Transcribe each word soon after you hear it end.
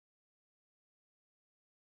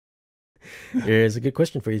Here's a good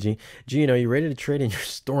question for you, Gene. Gene, are you ready to trade in your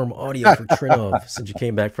Storm audio for Trinov since you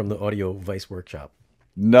came back from the Audio Vice workshop?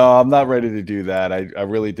 No, I'm not ready to do that. I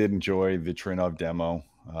really did enjoy the Trinov demo.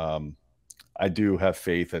 I do have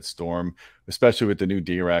faith at Storm, especially with the new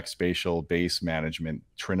Dirac spatial bass management.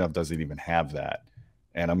 Trinov doesn't even have that.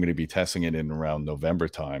 And I'm going to be testing it in around November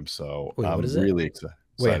time. So Wait, what I'm is it? really Wait,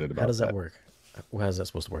 excited how about does that that. work? How is that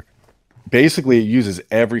supposed to work? Basically, it uses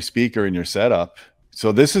every speaker in your setup.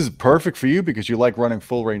 So this is perfect for you because you like running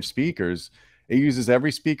full range speakers. It uses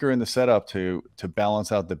every speaker in the setup to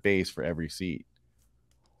balance out the bass for every seat.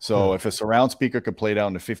 So if a surround speaker could play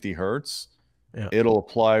down to 50 hertz, it'll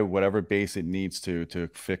apply whatever bass it needs to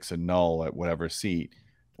fix a null at whatever seat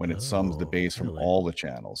when it sums the bass from all the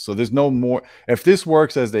channels. So there's no more. If this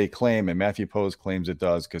works as they claim, and Matthew Pose claims it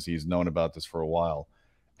does because he's known about this for a while,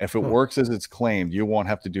 if it works as it's claimed, you won't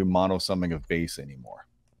have to do mono summing of bass anymore.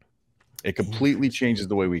 It completely changes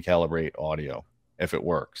the way we calibrate audio if it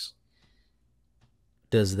works.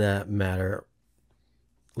 Does that matter?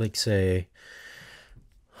 Like, say,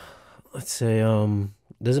 let's say,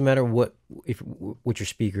 does it matter what your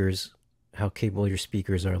speakers, how capable your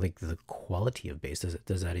speakers are, like the quality of bass?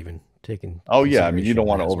 Does that even take in? Oh yeah, I mean you don't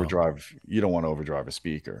want to overdrive. You don't want to overdrive a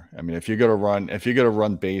speaker. I mean if you're gonna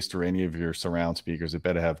run bass through any of your surround speakers, it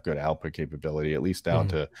better have good output capability, at least down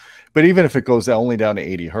to. But even if it goes only down to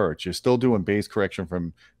 80 hertz, you're still doing bass correction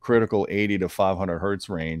from critical 80 to 500 hertz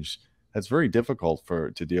range. That's very difficult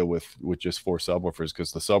to deal with just 4 subwoofers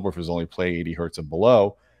because the subwoofers only play 80 hertz and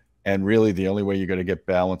below. And really, the only way you're going to get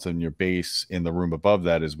balance in your bass in the room above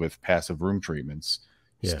that is with passive room treatments.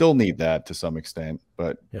 You still need that to some extent,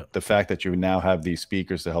 but the fact that you now have these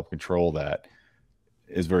speakers to help control that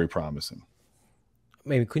is very promising.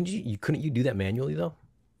 Maybe couldn't you do that manually though?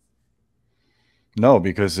 No,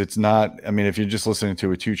 because it's not. I mean, if you're just listening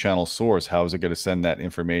to a 2-channel source, how is it going to send that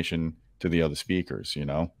information to the other speakers? You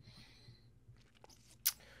know.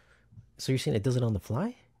 So you're saying it does it on the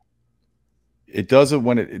fly? It does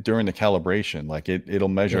it during the calibration. Like it'll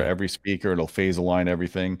measure every speaker. It'll phase align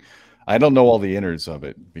everything. I don't know all the innards of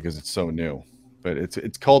it because it's so new, but it's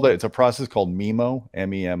a process called Mimo,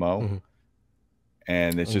 M-E-M-O,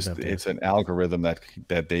 and it's an algorithm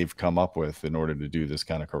that they've come up with in order to do this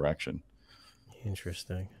kind of correction.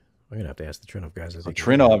 Interesting. I'm gonna have to ask the Trinov guys.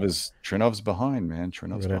 Trinov's behind, man.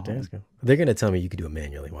 Trinov's behind. Have to ask them. They're gonna tell me you could do it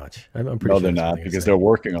manually. Watch. I'm pretty sure. No, they're not because they're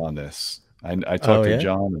working on this. I talked to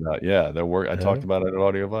John about I talked about it at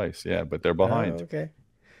Audio Vice. Yeah, but they're behind. Okay.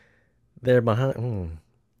 They're behind.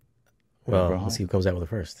 Well, let's see who comes out with it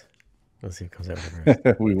first. Let's see who comes out with it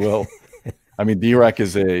first. We will. I mean, Dirac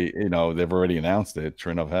is they've already announced it.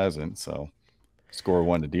 Trinov hasn't, so score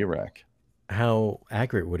 1 to Dirac. How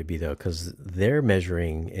accurate would it be though? Because they're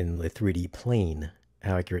measuring in the 3D plane.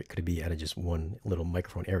 How accurate could it be out of just one little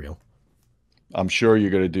microphone aerial? I'm sure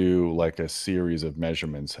you're going to do like a series of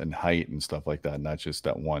measurements and height and stuff like that, not just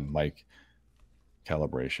that one mic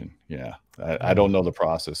calibration. Yeah, I don't know the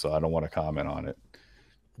process, so I don't want to comment on it.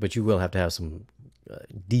 But you will have to have some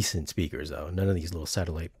decent speakers, though. None of these little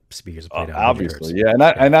satellite speakers are played out. Obviously, yeah,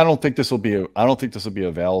 and I don't think this will be. I don't think this will be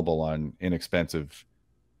available on inexpensive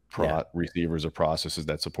receivers or processors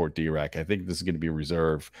that support Dirac. I think this is going to be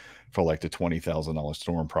reserved for like the $20,000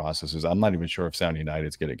 Storm processors. I'm not even sure if Sound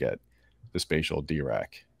United's going to get the spatial Dirac.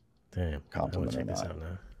 Damn, complement or not.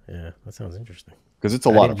 Yeah, that sounds interesting. Because it's a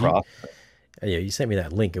lot of processing. Yeah, you sent me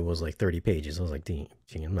that link. It was like 30 pages. I was like, Gee,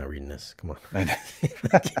 I'm not reading this. Come on.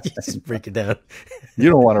 Just break it down. You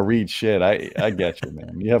don't want to read shit. I get you,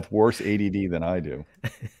 man. You have worse ADD than I do.